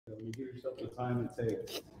you give yourself the time it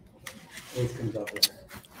takes, it comes up with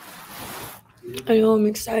it. I know, I'm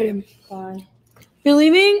excited. Bye. You're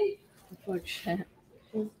leaving? Unfortunate.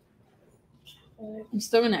 I'm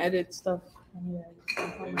still gonna edit stuff.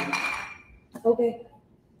 Okay.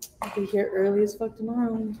 I'll be here early as fuck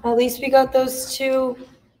tomorrow. At least we got those two.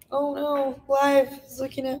 Oh no, Live is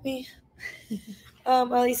looking at me. At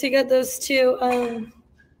least we got those two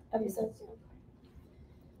episodes.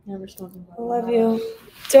 Never smoking. I love you.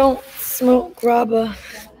 Don't smoke grabba.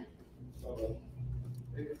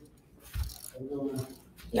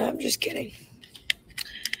 No, I'm just kidding.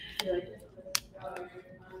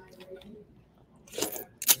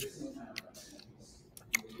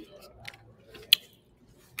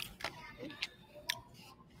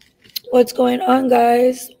 What's going on,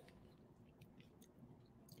 guys?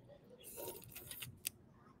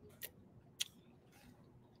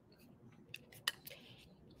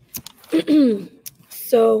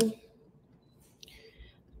 So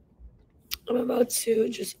I'm about to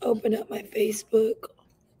just open up my Facebook.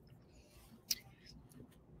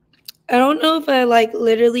 I don't know if I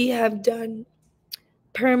literally have done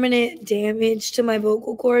permanent damage to my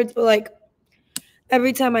vocal cords, but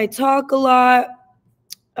every time I talk a lot,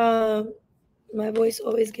 my voice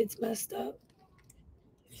always gets messed up.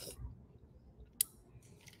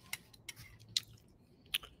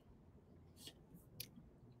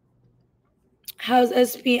 How's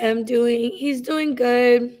SPM doing? He's doing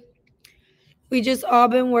good. We just all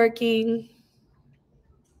been working.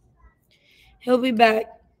 He'll be back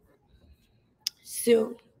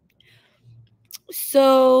soon.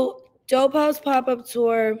 So, Dope House pop-up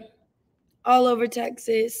tour all over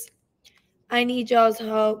Texas. I need y'all's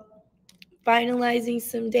help finalizing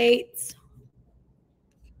some dates.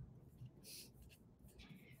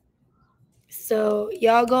 So,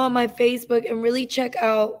 y'all go on my Facebook and really check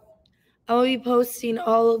out. I will be posting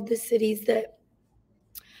all of the cities that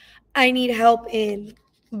I need help in.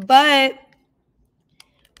 But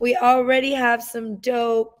we already have some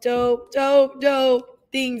dope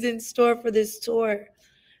things in store for this tour.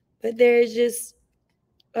 But there's just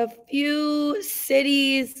a few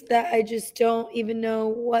cities that I just don't even know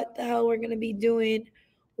what the hell we're going to be doing,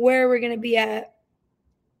 where we're going to be at.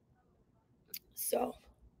 So.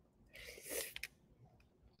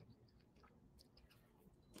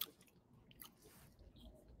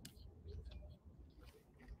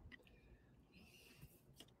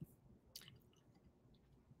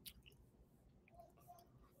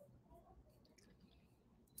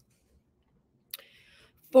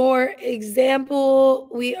 For example,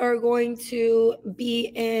 we are going to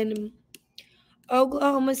be in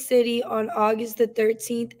Oklahoma City on August the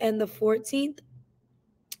 13th and the 14th.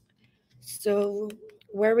 So,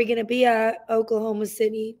 where are we going to be at? Oklahoma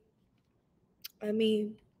City. I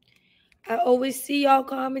mean, I always see y'all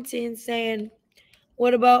commenting saying,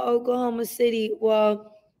 what about Oklahoma City?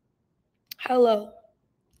 Well, hello.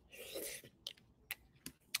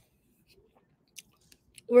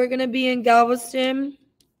 We're going to be in Galveston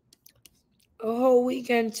a whole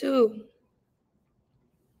weekend too.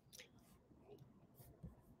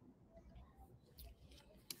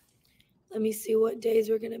 Let me see what days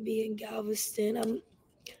we're going to be in Galveston.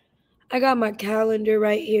 I got my calendar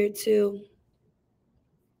right here too.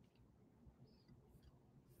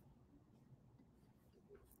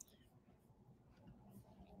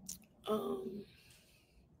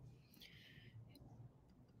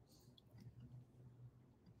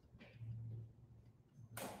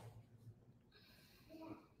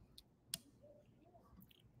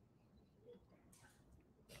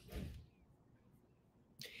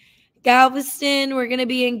 Galveston, we're going to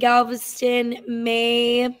be in Galveston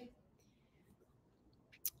May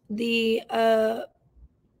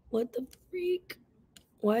what the freak?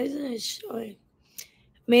 Why isn't it showing?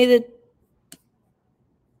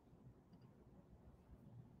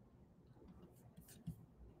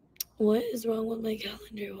 What is wrong with my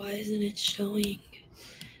calendar? Why isn't it showing?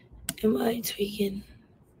 Am I tweaking?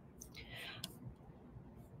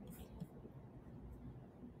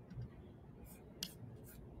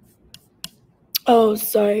 Oh,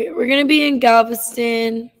 sorry. We're going to be in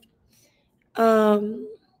Galveston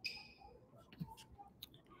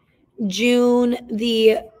June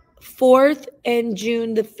the 4th and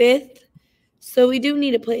June the 5th. So we do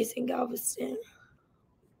need a place in Galveston.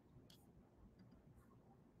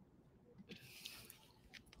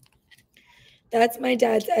 That's my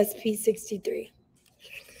dad's SP63.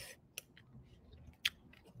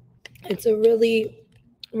 It's a really,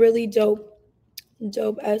 really dope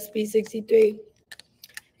SP63.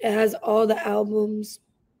 It has all the albums.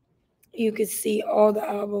 You could see all the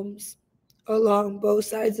albums along both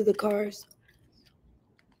sides of the cars.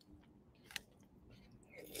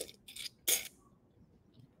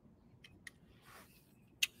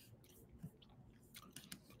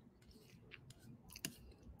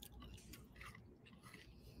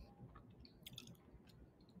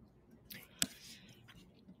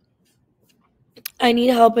 I need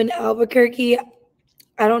help in Albuquerque.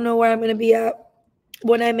 I don't know where I'm going to be at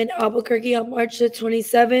when I'm in Albuquerque on March the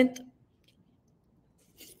 27th.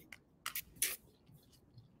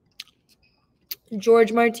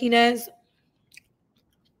 George Martinez.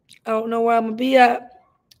 I don't know where I'm going to be at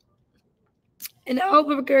in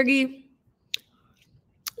Albuquerque.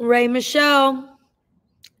 Ray Michelle.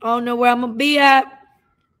 I don't know where I'm going to be at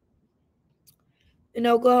in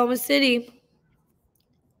Oklahoma City.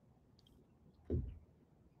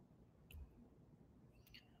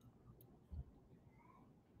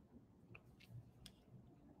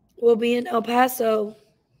 We'll be in El Paso.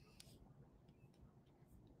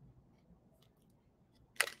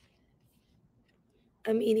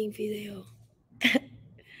 I'm eating fideo.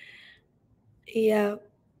 Yeah.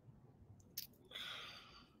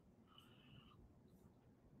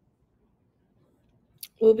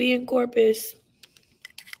 We'll be in Corpus.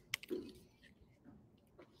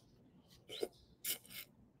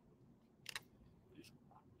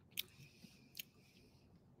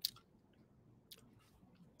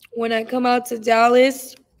 When I come out to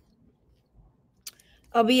Dallas,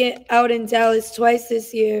 I'll be out in Dallas twice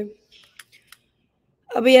this year.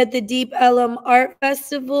 I'll be at the Deep Ellum Art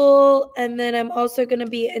Festival, and then I'm also going to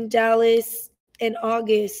be in Dallas in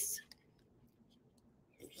August.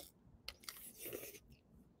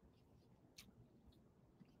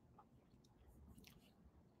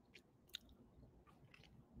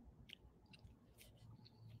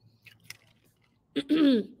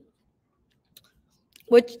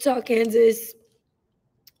 Wichita, Kansas.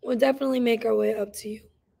 We'll definitely make our way up to you,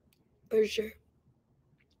 for sure.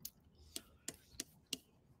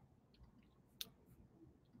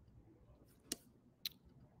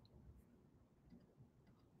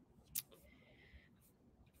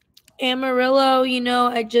 Amarillo, you know,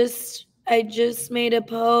 I just made a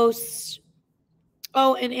post.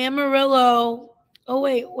 Oh, in Amarillo. Oh,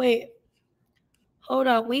 wait. Hold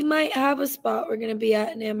on. We might have a spot we're going to be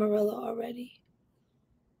at in Amarillo already.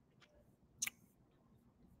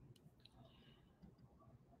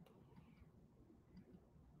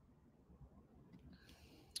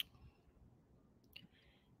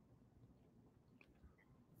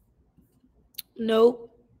 Nope.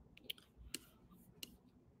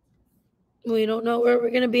 We don't know where we're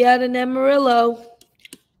going to be at in Amarillo.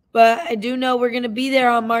 But I do know we're going to be there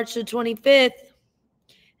on March the 25th.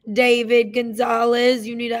 David Gonzalez,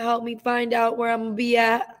 you need to help me find out where I'm going to be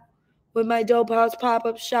at with my Dope House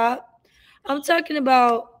pop-up shop. I'm talking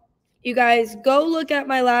about, you guys, go look at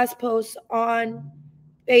my last post on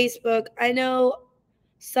Facebook. I know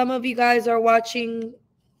some of you guys are watching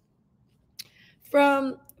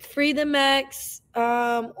from Free the Mex,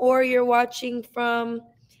 or you're watching from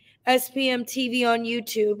SPM TV on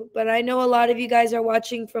YouTube, but I know a lot of you guys are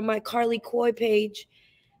watching from my CARLEY COY page.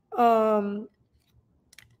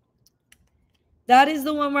 That is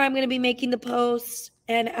the one where I'm going to be making the post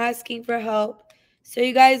and asking for help. So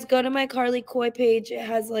you guys go to my CARLEY COY page. It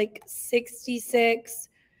has like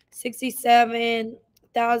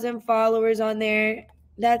 67,000 followers on there.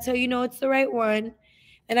 That's how you know it's the right one.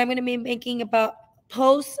 And I'm going to be making about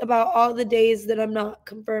posts about all the days that I'm not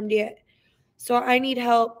confirmed yet. So I need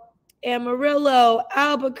help. Amarillo,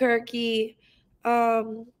 Albuquerque. I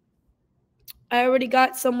already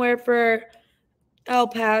got somewhere for El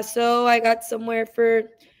Paso. I got somewhere for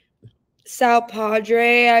Sal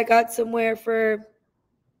Padre. I got somewhere for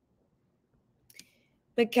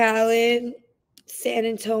McAllen, San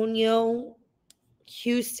Antonio,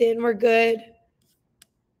 Houston. We're good.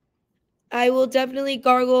 I will definitely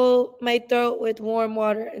gargle my throat with warm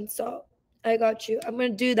water and salt. I got you. I'm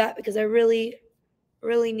going to do that because I really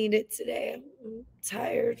need it today. I'm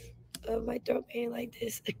tired of my throat being like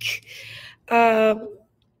this.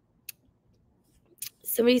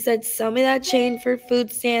 Somebody said, sell me that chain for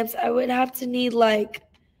food stamps. I would have to need like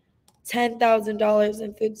 $10,000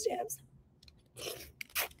 in food stamps.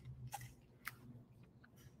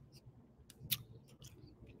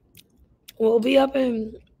 We'll be up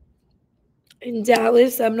in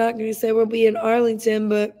Dallas. I'm not going to say we'll be in Arlington,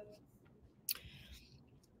 but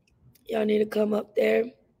y'all need to come up there.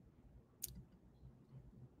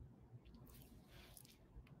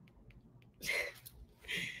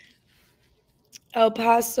 El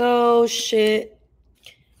Paso, shit.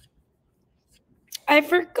 I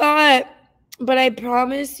forgot, but I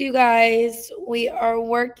promise you guys, we are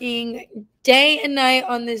working day and night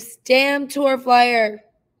on this damn tour flyer.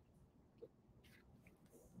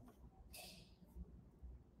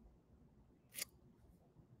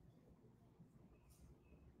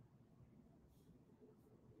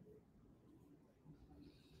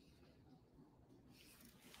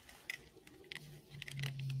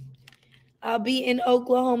 I'll be in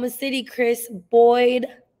Oklahoma City, Chris Boyd.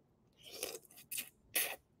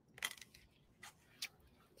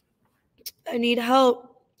 I need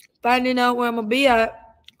help finding out where I'm going to be at.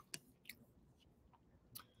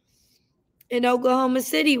 In Oklahoma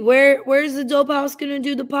City. Where's the Dope House going to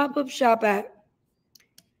do the pop-up shop at?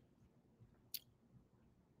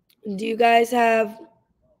 Do you guys have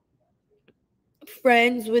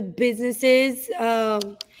friends with businesses?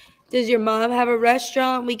 Does your mom have a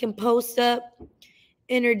restaurant we can post up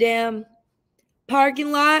in her damn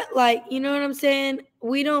parking lot? Like, you know what I'm saying?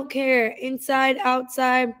 We don't care. Inside,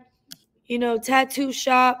 outside, tattoo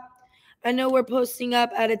shop. I know we're posting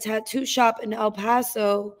up at a tattoo shop in El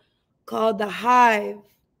Paso called The Hive.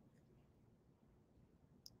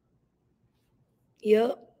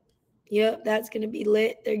 Yep, that's going to be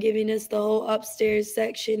lit. They're giving us the whole upstairs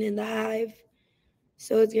section in The Hive.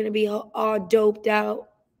 So it's going to be all doped out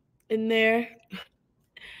in there.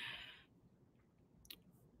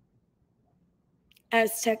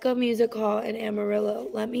 Azteca Music Hall in Amarillo.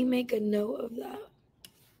 Let me make a note of that.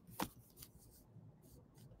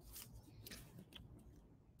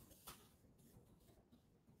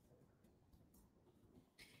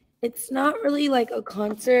 It's not really like a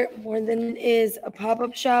concert more than it is a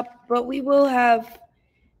pop-up shop, but we will have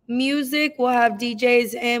music, we'll have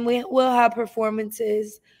DJs, and we will have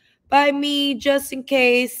performances by me, just in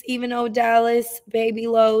case, even Dallas, Baby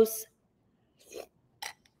Los.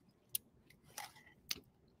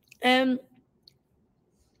 And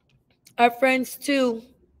our friends too,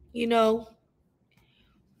 we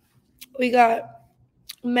got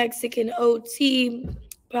Mexican OT,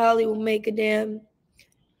 probably will make a damn,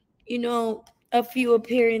 a few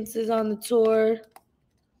appearances on the tour.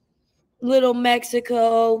 Little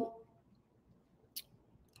Mexico.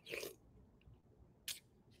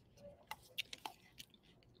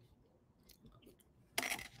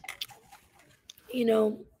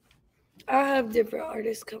 I have different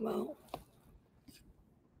artists come out.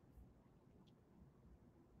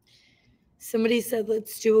 Somebody said,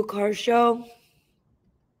 let's do a car show.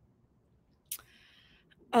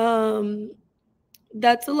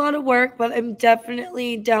 That's a lot of work, but I'm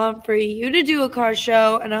definitely down for you to do a car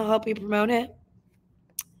show, and I'll help you promote it.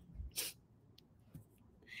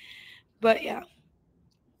 But yeah.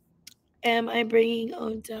 Am I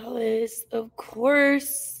bringing Dallas? Of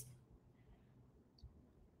course.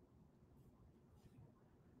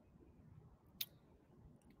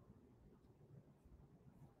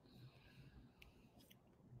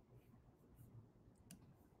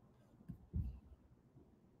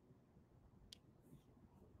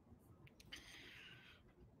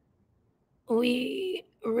 We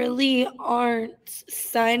really aren't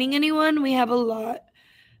signing anyone. We have a lot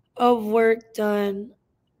of work done.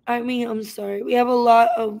 I'm sorry. We have a lot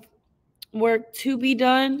of work to be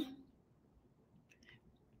done.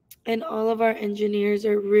 And all of our engineers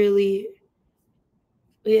are we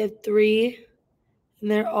have 3,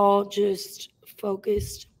 and they're all just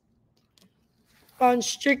focused on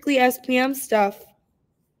strictly SPM stuff.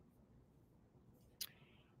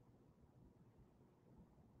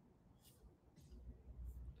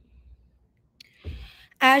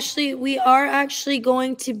 Ashley, we are actually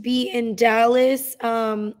going to be in Dallas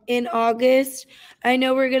in August. I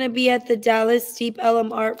know we're going to be at the Dallas Deep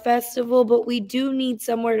Ellum Art Festival, but we do need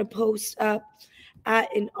somewhere to post up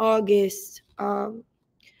at in August. So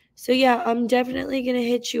yeah, I'm definitely going to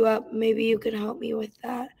hit you up. Maybe you can help me with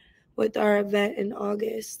that, with our event in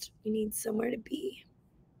August. We need somewhere to be.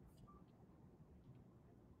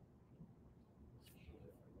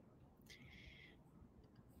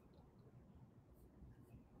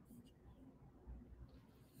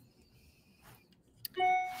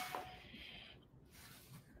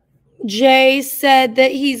 Jay said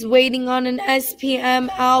that he's waiting on an SPM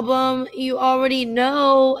album. You already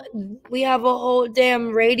know we have a whole damn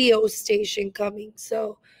radio station coming.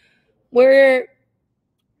 So we're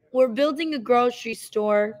building a grocery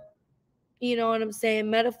store. You know what I'm saying?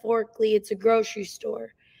 Metaphorically, it's a grocery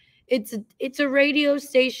store. It's a radio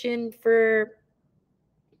station for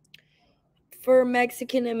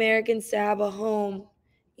Mexican Americans to have a home,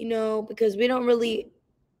 because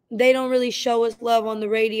they don't really show us love on the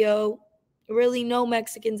radio, really no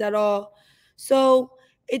Mexicans at all. So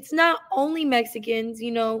it's not only Mexicans,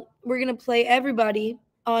 we're going to play everybody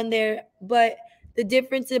on there. But the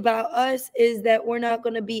difference about us is that we're not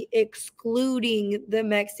going to be excluding the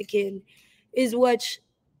Mexican, is what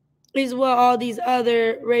all these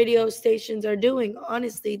other radio stations are doing.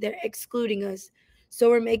 Honestly, they're excluding us. So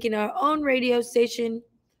we're making our own radio station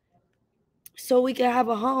so we can have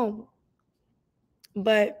a home.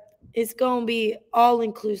 But it's going to be all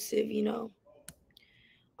inclusive,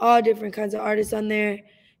 all different kinds of artists on there.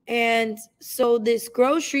 And so this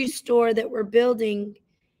grocery store that we're building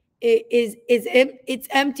it's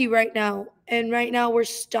empty right now. And right now we're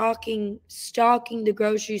stocking the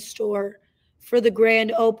grocery store for the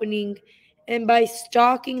grand opening. And by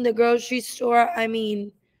stocking the grocery store, I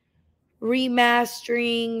mean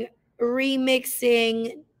remastering,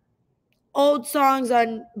 remixing old songs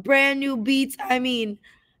on brand new beats. I mean,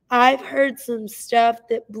 I've heard some stuff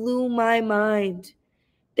that blew my mind.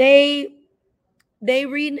 They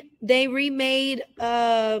remade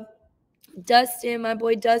Dustin, my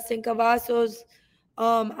boy Dustin Cavazos,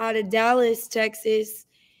 out of Dallas, Texas.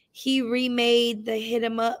 He remade the Hit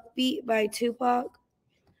 'Em Up beat by Tupac,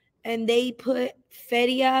 and they put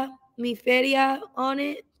Feria on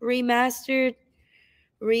it, remastered,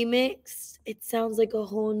 remixed. It sounds like a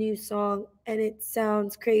whole new song, and it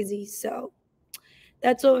sounds crazy. So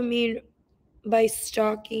that's what we mean by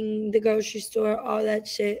stocking the grocery store. All that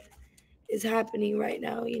shit is happening right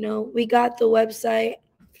now. You know, we got the website.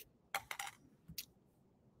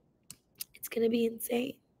 It's gonna be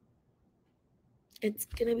insane. It's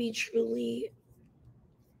gonna be truly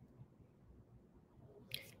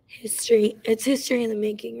history. It's history in the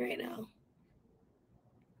making right now.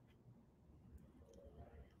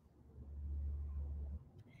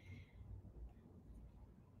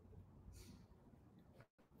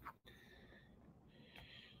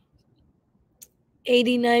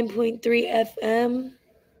 .3 FM.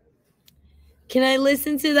 Can I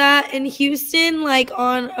listen to that in Houston, like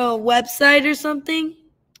on a website or something?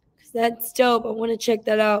 Because that's dope. I want to check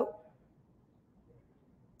that out.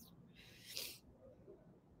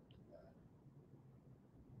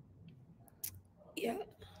 Yeah.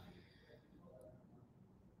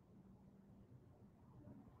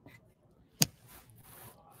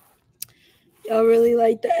 Y'all really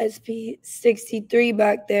like the SP63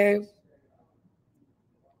 back there.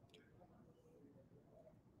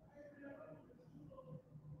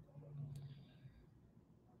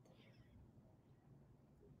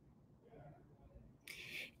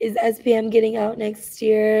 Is SPM getting out next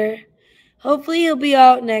year? Hopefully he'll be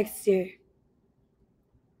out next year.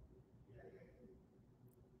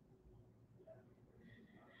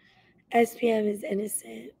 SPM is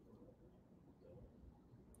innocent.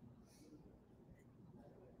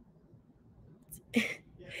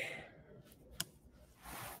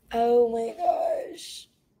 Oh my gosh.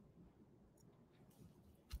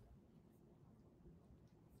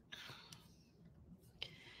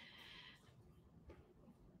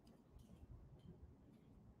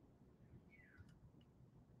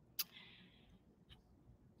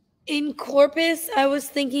 In Corpus, I was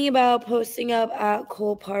thinking about posting up at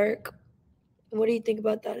Cole Park. What do you think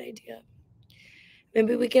about that idea?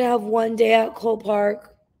 Maybe we could have one day at Cole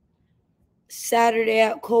Park, Saturday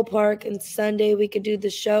at Cole Park, and Sunday we could do the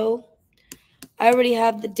show. I already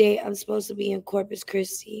have the date. I'm supposed to be in Corpus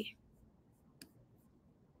Christi.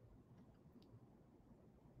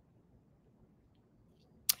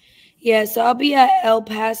 Yeah, so I'll be at El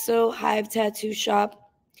Paso Hive Tattoo Shop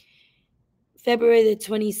February the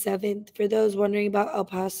 27th, for those wondering about El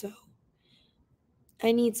Paso.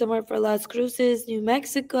 I need somewhere for Las Cruces, New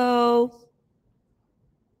Mexico.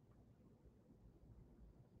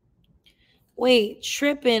 Wait,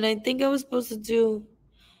 tripping. I think I was supposed to do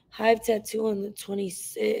Hive Tattoo on the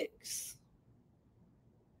 26th.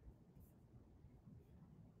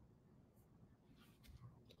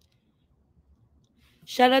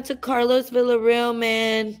 Shout out to Carlos Villarreal,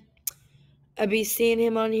 man. I be seeing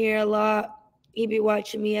him on here a lot. He be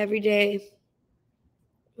watching me every day.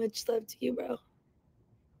 Much love to you, bro.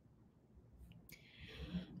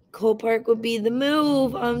 Cole Park would be the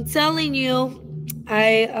move. I'm telling you.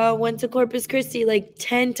 I went to Corpus Christi like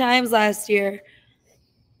 10 times last year.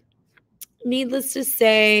 Needless to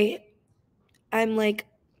say, I'm like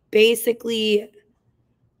basically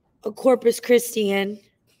a Corpus Christian,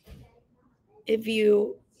 if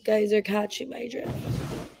you guys are catching my drift.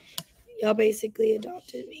 Y'all basically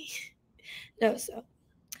adopted me. No, so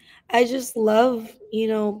I just love,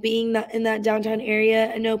 being in that downtown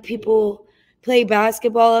area. I know people play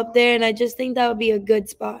basketball up there, and I just think that would be a good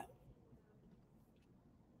spot.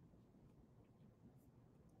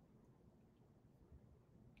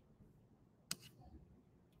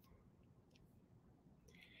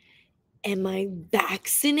 Am I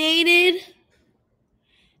vaccinated?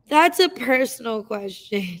 That's a personal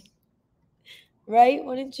question. Right?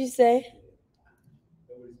 What did you say?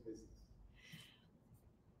 Nobody's business.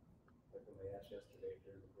 Like when they asked yesterday if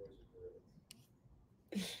they're the boys or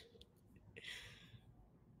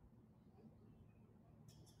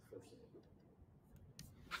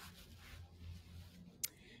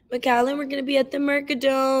girls. McAllen, we're gonna be at the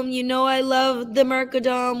Mercadome. You know I love the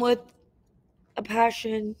Mercadome with a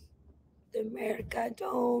passion. The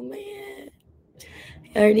Mercadome, man.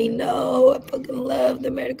 I already know. I fucking love the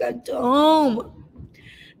Mercadome.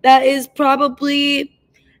 That is probably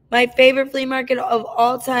my favorite flea market of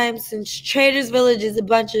all time, since Trader's Village is a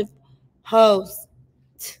bunch of hoes.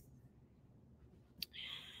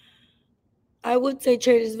 I would say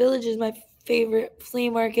Trader's Village is my favorite flea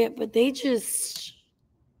market, but they just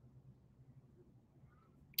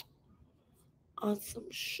on some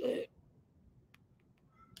shit.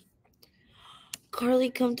 Carly,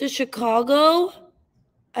 come to Chicago?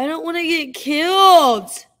 I don't want to get killed.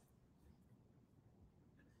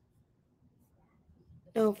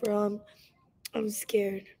 No, bro, I'm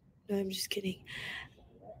scared. No, I'm just kidding.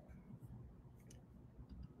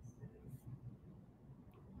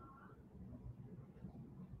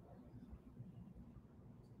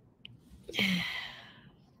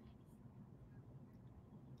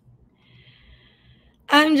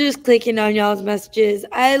 I'm just clicking on y'all's messages.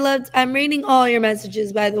 I'm reading all your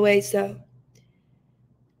messages, by the way, so.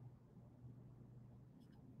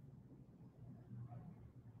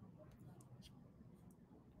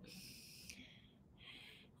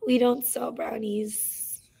 We don't sell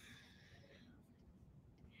brownies.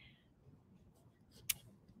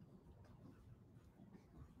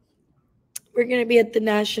 We're going to be at the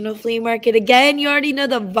National Flea Market again. You already know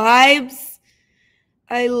the vibes.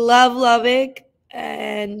 I love Lubbock,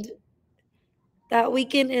 and that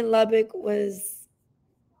weekend in Lubbock was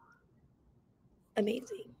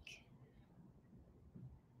amazing.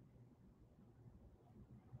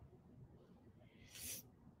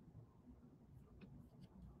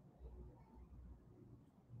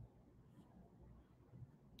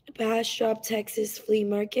 Bastrop, Texas Flea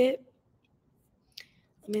Market.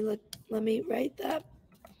 Let me write that.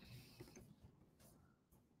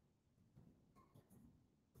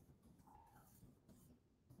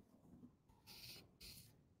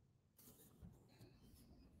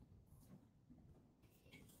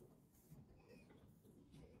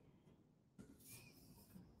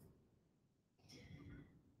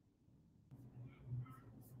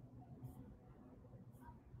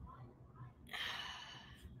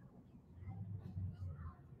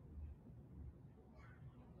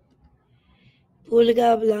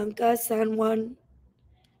 Pulga Blanca, San Juan.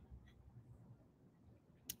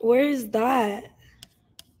 Where is that?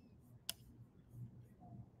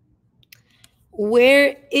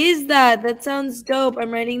 Where is that? That sounds dope.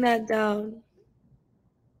 I'm writing that down.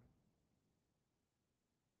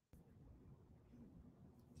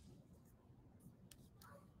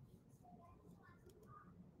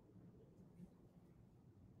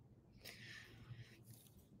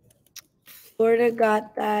 Florida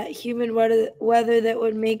got that humid weather that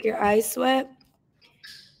would make your eyes sweat.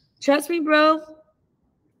 Trust me, bro.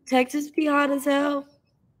 Texas be hot as hell.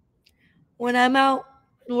 When I'm out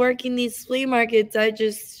working these flea markets, I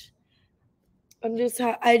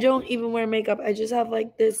don't even wear makeup. I just have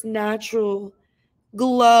like this natural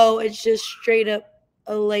glow. It's just straight up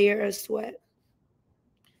a layer of sweat.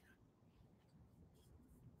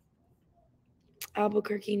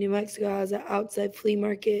 Albuquerque, New Mexico has an outside flea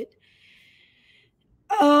market.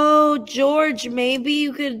 Oh, George, maybe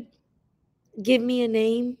you could give me a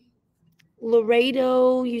name.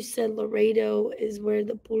 Laredo, you said Laredo is where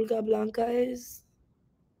the Pulga Blanca is.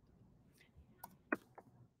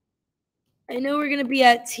 I know we're going to be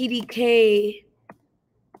at TDK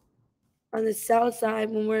on the south side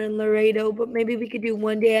when we're in Laredo, but maybe we could do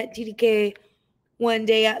one day at TDK, one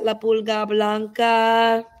day at La Pulga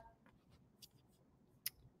Blanca.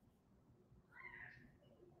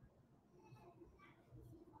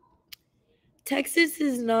 Texas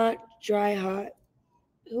is not dry hot.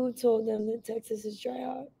 Who told them that Texas is dry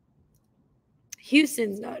hot?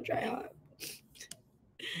 Houston's not dry hot.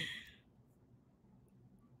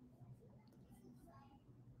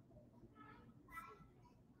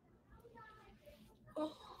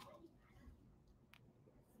 Oh.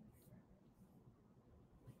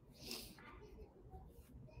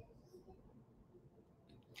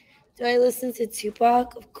 Do I listen to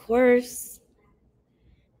Tupac? Of course.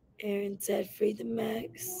 Aaron said, free the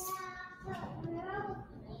max.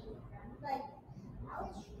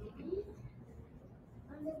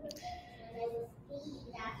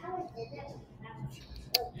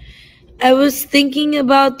 I was thinking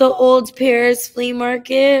about the old Paris flea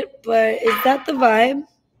market, but is that the vibe?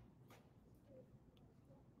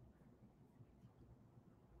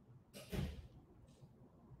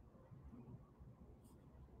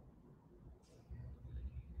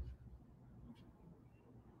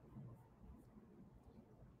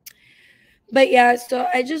 But yeah, so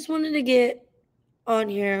I just wanted to get on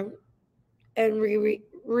here and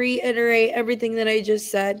reiterate everything that I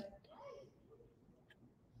just said.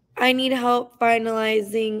 I need help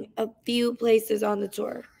finalizing a few places on the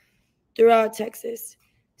tour throughout Texas.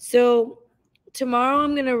 So tomorrow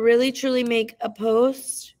I'm going to really truly make a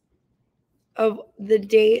post of the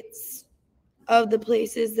dates of the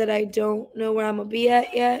places that I don't know where I'm going to be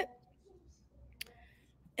at yet.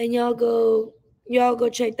 And y'all go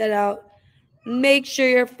check that out. Make sure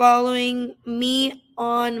you're following me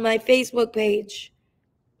on my Facebook page,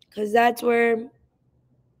 because that's where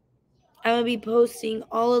I'm going to be posting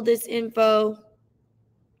all of this info.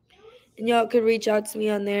 And y'all could reach out to me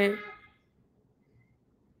on there.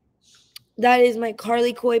 That is my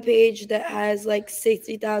CARLEY COY page that has like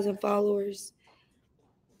 60,000 followers.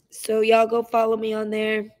 So y'all go follow me on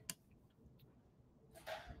there.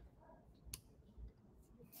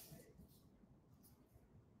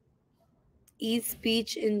 East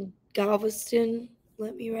Beach in Galveston.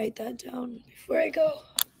 Let me write that down before I go.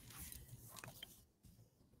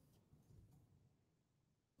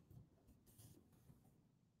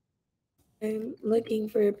 I'm looking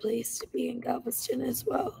for a place to be in Galveston as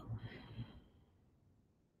well.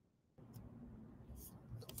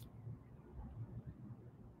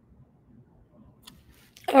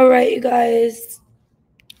 All right, you guys.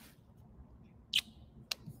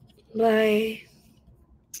 Bye.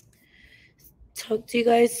 Talk to you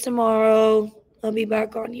guys tomorrow. I'll be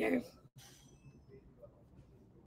back on here.